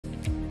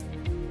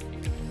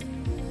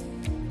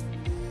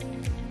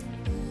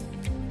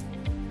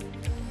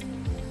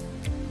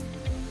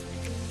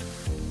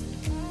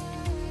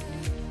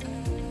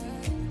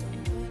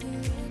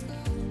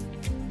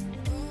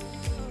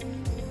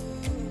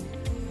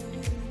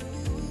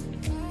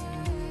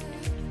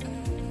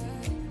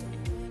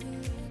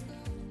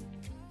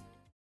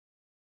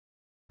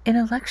In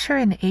a lecture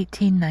in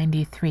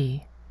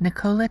 1893,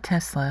 Nikola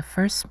Tesla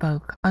first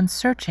spoke on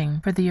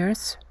searching for the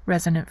Earth's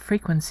resonant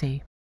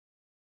frequency.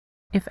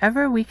 If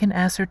ever we can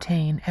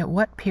ascertain at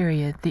what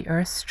period the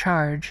Earth's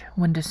charge,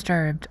 when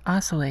disturbed,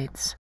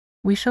 oscillates,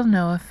 we shall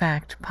know a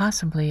fact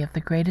possibly of the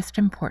greatest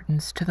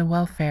importance to the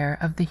welfare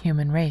of the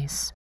human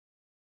race.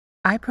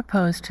 I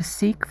propose to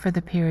seek for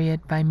the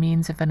period by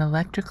means of an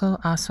electrical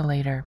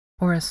oscillator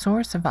or a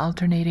source of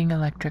alternating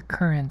electric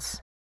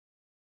currents.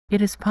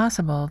 It is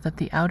possible that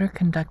the outer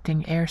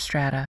conducting air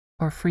strata,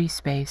 or free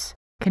space,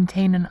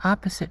 contain an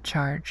opposite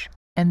charge,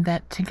 and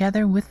that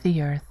together with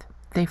the Earth,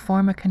 they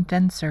form a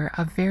condenser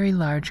of very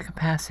large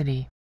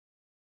capacity.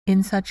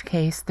 In such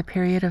case, the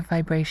period of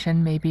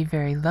vibration may be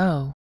very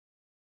low.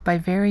 By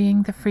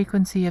varying the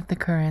frequency of the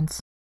currents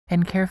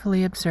and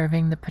carefully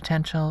observing the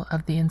potential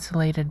of the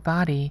insulated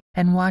body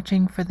and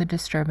watching for the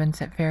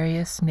disturbance at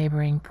various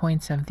neighboring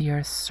points of the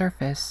Earth's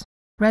surface,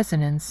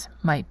 resonance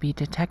might be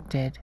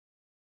detected.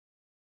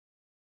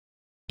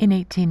 In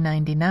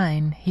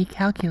 1899, he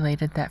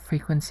calculated that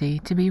frequency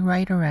to be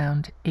right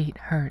around 8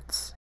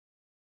 Hz.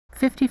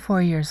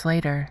 54 years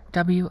later,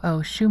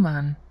 W.O.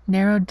 Schumann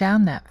narrowed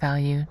down that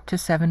value to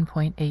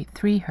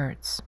 7.83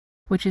 Hz,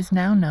 which is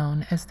now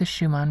known as the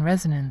Schumann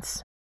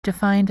Resonance,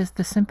 defined as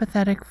the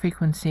sympathetic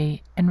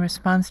frequency in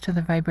response to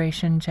the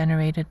vibration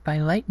generated by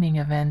lightning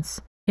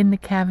events in the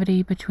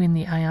cavity between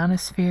the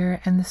ionosphere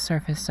and the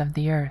surface of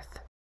the Earth.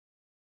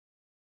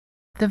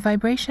 The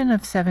vibration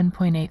of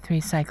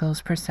 7.83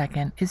 cycles per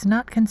second is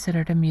not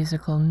considered a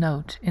musical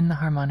note in the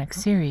harmonic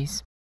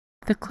series.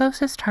 The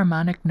closest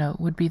harmonic note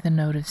would be the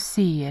note of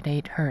C at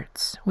 8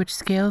 Hz, which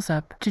scales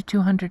up to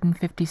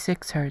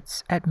 256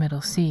 Hz at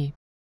middle C.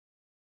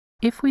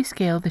 If we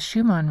scale the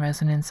Schumann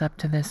resonance up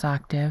to this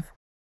octave,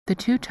 the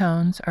two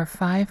tones are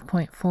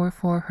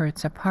 5.44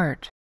 Hz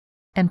apart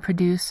and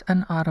produce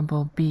an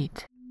audible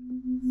beat.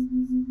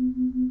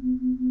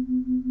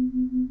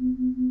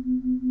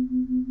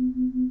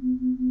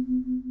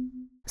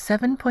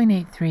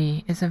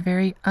 "7.83 is a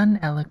very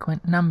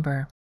uneloquent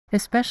number,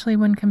 especially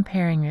when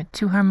comparing it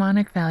to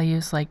harmonic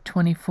values like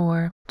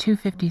 24,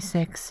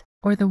 256,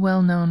 or the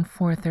well-known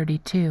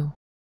 432.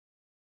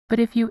 But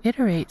if you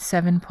iterate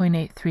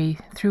 7.83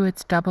 through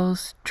its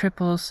doubles,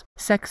 triples,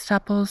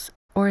 sextuples,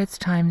 or its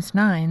times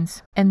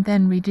nines, and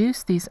then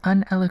reduce these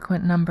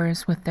uneloquent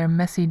numbers with their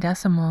messy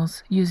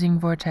decimals using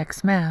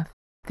vortex math,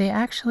 they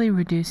actually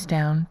reduce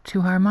down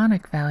to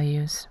harmonic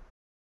values.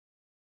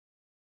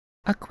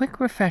 A quick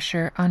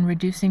refresher on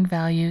reducing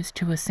values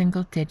to a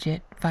single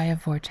digit via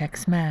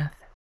vortex math.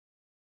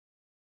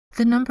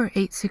 The number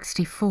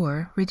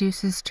 864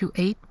 reduces to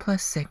 8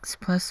 plus 6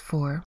 plus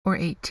 4, or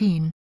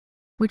 18,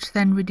 which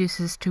then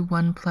reduces to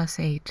 1 plus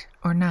 8,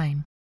 or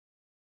 9.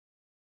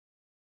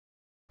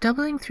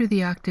 Doubling through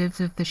the octaves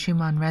of the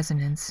Schumann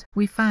resonance,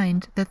 we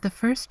find that the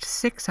first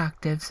 6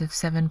 octaves of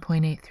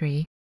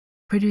 7.83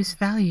 produce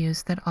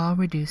values that all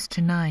reduce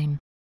to 9,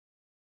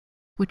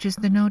 which is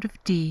the note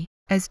of D,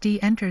 as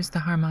D enters the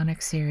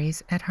harmonic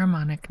series at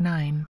harmonic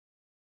 9.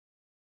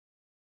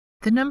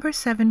 The number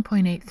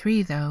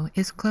 7.83, though,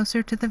 is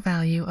closer to the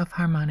value of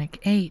harmonic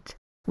 8,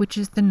 which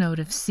is the note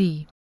of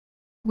C.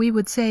 We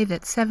would say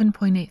that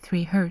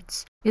 7.83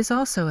 Hz is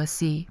also a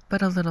C,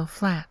 but a little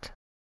flat.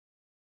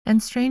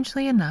 And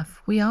strangely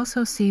enough, we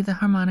also see the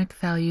harmonic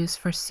values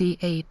for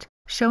C8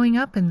 showing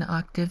up in the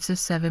octaves of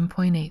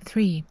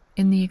 7.83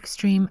 in the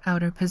extreme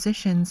outer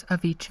positions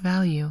of each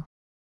value,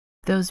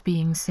 those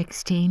being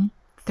 16,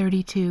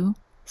 32,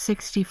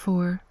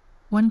 64,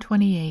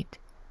 128,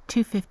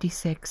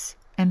 256,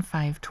 and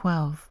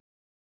 512.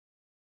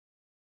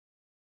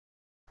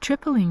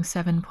 Tripling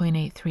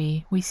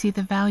 7.83, we see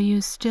the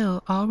values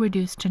still all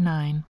reduced to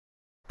 9,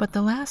 but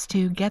the last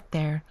two get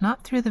there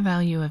not through the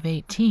value of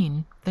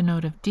 18, the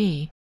note of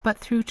D, but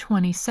through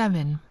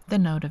 27, the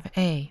note of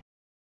A.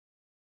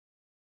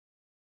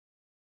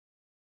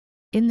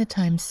 In the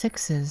times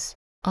sixes,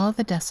 all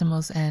the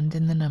decimals end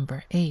in the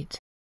number 8.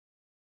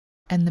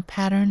 And the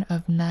pattern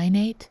of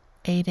 98,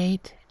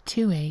 88,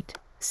 28,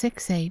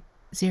 68,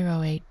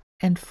 08,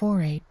 and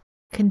 48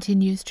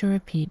 continues to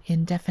repeat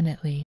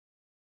indefinitely.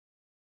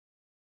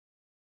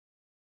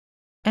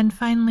 And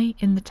finally,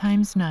 in the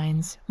times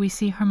nines, we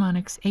see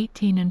harmonics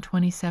 18 and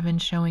 27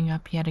 showing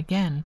up yet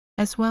again,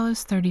 as well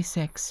as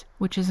 36,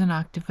 which is an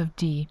octave of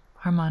D,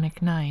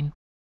 harmonic 9.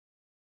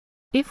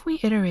 If we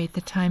iterate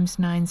the times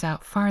nines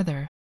out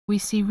farther, we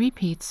see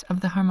repeats of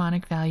the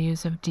harmonic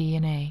values of D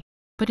and A.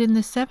 But in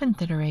the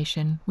 7th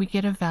iteration, we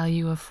get a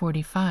value of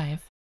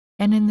 45,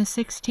 and in the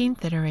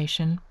 16th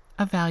iteration,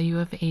 a value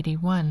of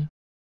 81.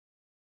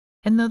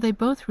 And though they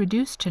both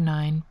reduce to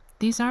 9,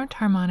 these aren't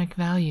harmonic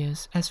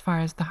values as far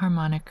as the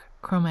harmonic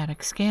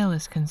chromatic scale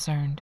is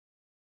concerned.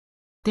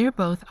 They're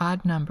both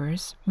odd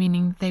numbers,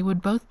 meaning they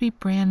would both be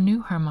brand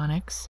new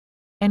harmonics,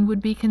 and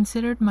would be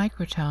considered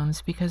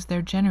microtones because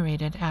they're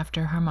generated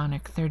after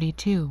harmonic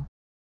 32.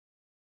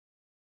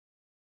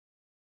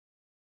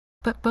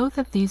 But both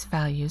of these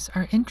values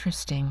are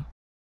interesting.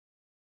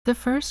 The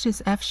first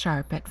is F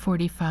sharp at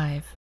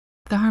 45.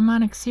 The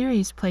harmonic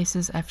series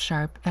places F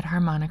sharp at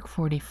harmonic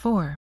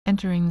 44,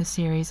 entering the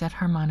series at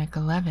harmonic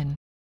 11.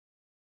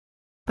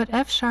 But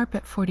F sharp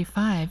at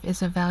 45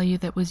 is a value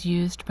that was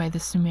used by the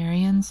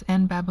Sumerians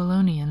and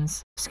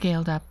Babylonians,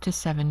 scaled up to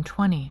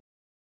 720.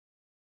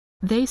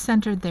 They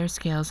centered their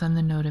scales on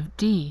the note of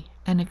D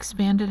and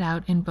expanded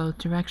out in both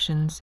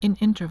directions in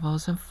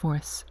intervals of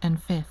fourths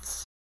and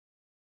fifths.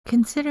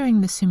 Considering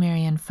the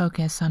Sumerian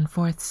focus on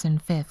fourths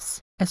and fifths,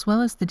 as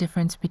well as the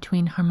difference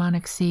between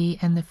harmonic C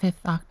and the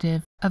fifth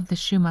octave of the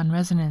Schumann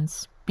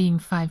Resonance being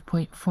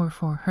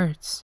 5.44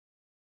 Hz,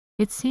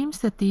 it seems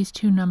that these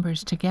two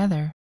numbers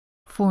together,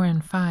 4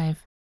 and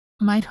 5,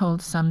 might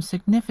hold some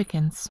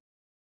significance.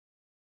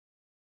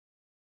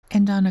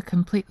 And on a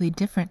completely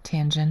different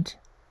tangent,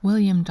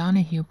 William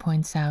Donahue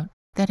points out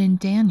that in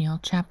Daniel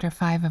chapter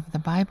 5 of the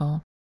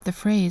Bible, the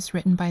phrase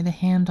written by the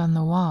hand on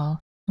the wall,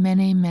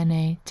 Mene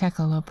Mene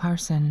Tekel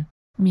Upharsin,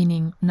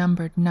 meaning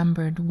numbered,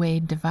 numbered,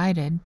 weighed,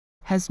 divided,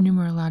 has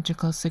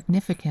numerological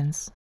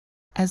significance,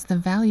 as the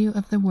value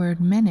of the word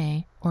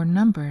mene, or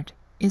numbered,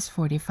 is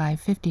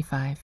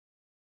 4555.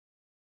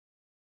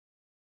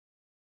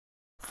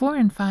 4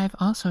 and 5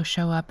 also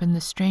show up in the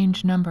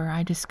strange number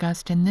I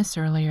discussed in this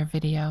earlier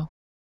video.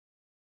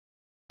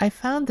 I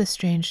found the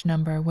strange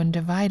number when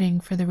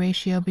dividing for the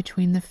ratio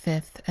between the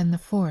fifth and the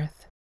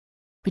fourth,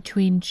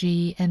 between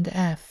G and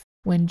F,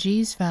 when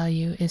G's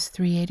value is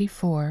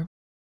 384,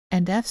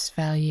 and F's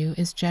value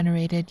is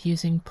generated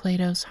using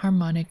Plato's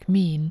harmonic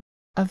mean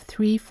of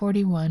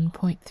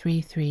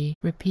 341.33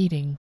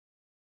 repeating.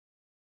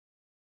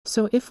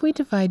 So if we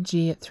divide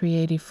G at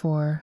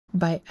 384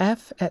 by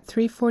F at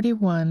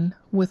 341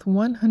 with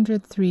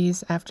 100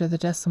 threes after the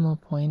decimal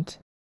point,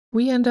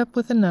 we end up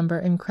with a number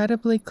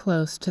incredibly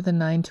close to the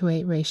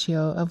 9-to-8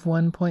 ratio of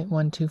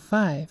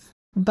 1.125,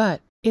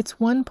 but it's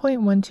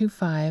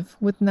 1.125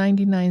 with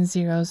 99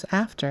 zeros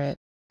after it,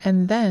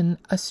 and then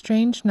a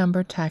strange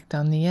number tacked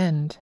on the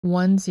end,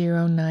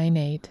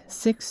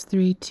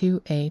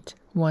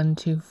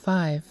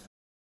 10986328.125.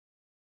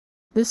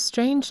 This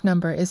strange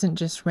number isn't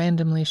just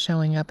randomly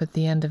showing up at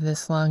the end of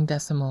this long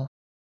decimal.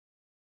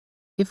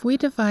 If we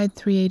divide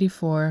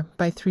 384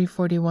 by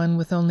 341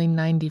 with only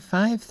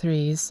 95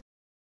 threes,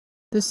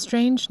 the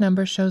strange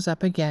number shows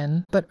up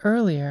again, but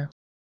earlier.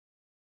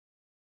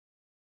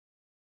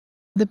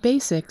 The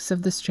basics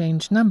of the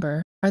strange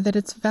number are that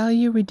its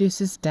value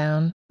reduces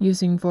down,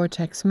 using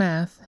vortex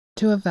math,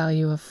 to a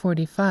value of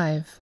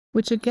 45,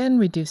 which again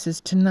reduces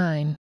to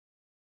 9.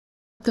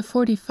 The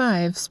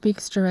 45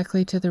 speaks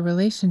directly to the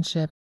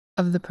relationship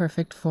of the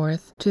perfect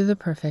fourth to the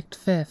perfect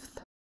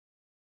fifth.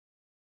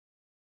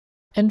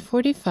 And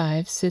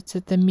 45 sits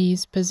at the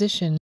mies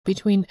position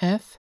between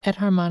F at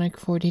harmonic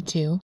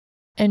 42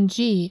 and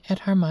G at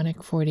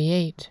harmonic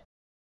 48.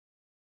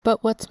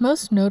 But what's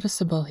most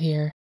noticeable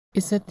here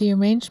is that the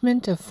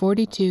arrangement of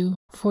 42,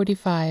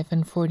 45,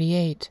 and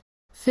 48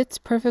 fits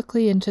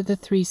perfectly into the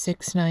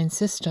 369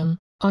 system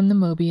on the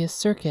Mobius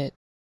circuit,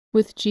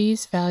 with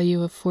G's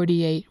value of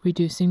 48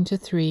 reducing to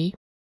 3,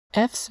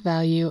 F's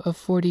value of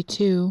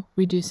 42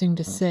 reducing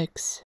to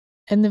 6,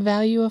 and the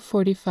value of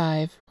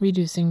 45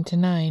 reducing to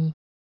 9.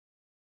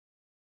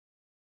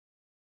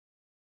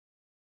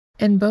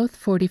 And both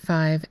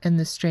 45 and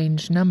the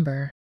strange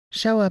number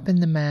show up in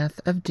the math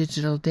of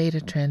digital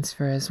data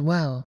transfer as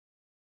well.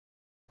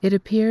 It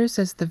appears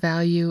as the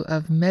value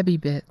of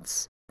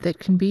megabits that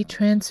can be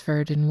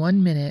transferred in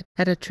 1 minute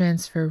at a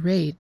transfer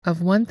rate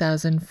of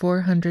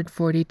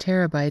 1,440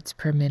 terabytes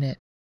per minute,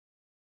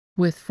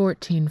 with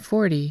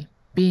 1440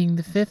 being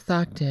the fifth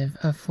octave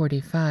of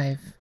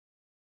 45.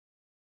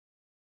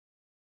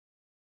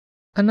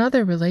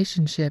 Another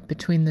relationship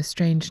between the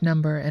strange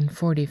number and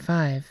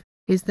 45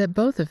 is that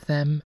both of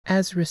them,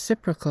 as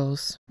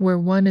reciprocals, where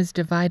one is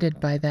divided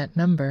by that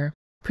number,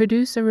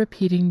 produce a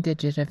repeating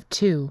digit of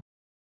 2,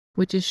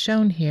 which is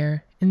shown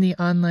here in the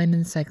online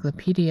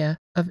encyclopedia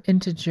of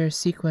integer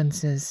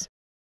sequences.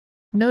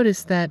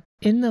 Notice that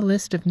in the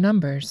list of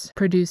numbers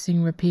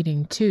producing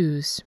repeating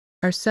 2s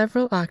are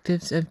several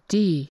octaves of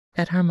D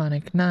at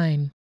harmonic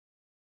 9.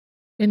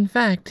 In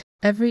fact,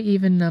 every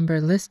even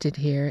number listed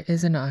here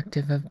is an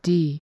octave of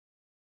D.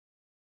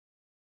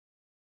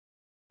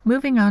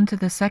 Moving on to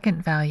the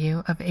second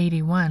value of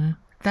 81,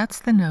 that's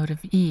the note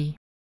of E.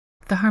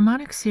 The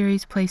harmonic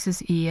series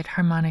places E at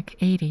harmonic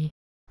 80,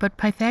 but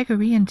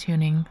Pythagorean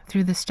tuning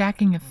through the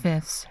stacking of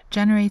fifths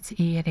generates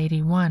E at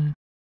 81.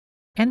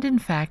 And in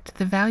fact,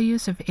 the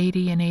values of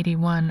 80 and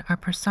 81 are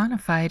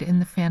personified in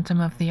the Phantom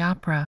of the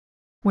Opera,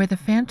 where the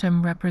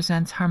Phantom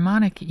represents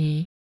harmonic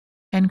E,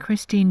 and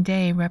Christine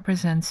Day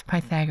represents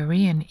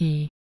Pythagorean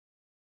E.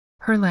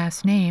 Her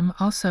last name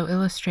also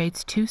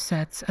illustrates two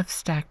sets of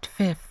stacked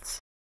fifths,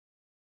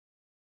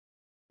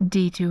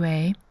 D to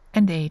A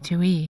and A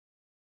to E,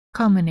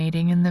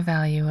 culminating in the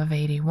value of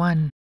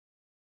 81.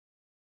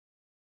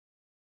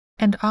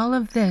 And all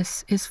of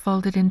this is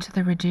folded into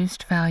the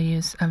reduced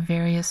values of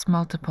various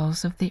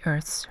multiples of the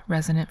Earth's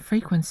resonant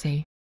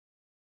frequency.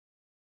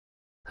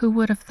 Who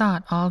would have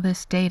thought all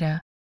this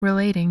data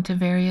relating to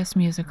various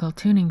musical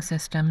tuning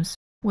systems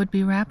would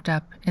be wrapped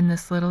up in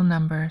this little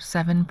number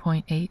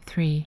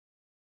 7.83?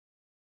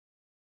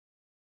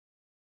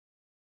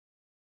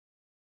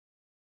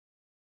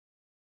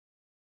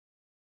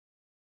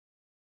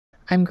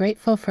 I'm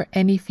grateful for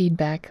any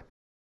feedback.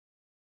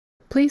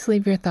 Please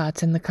leave your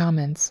thoughts in the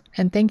comments,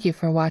 and thank you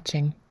for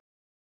watching.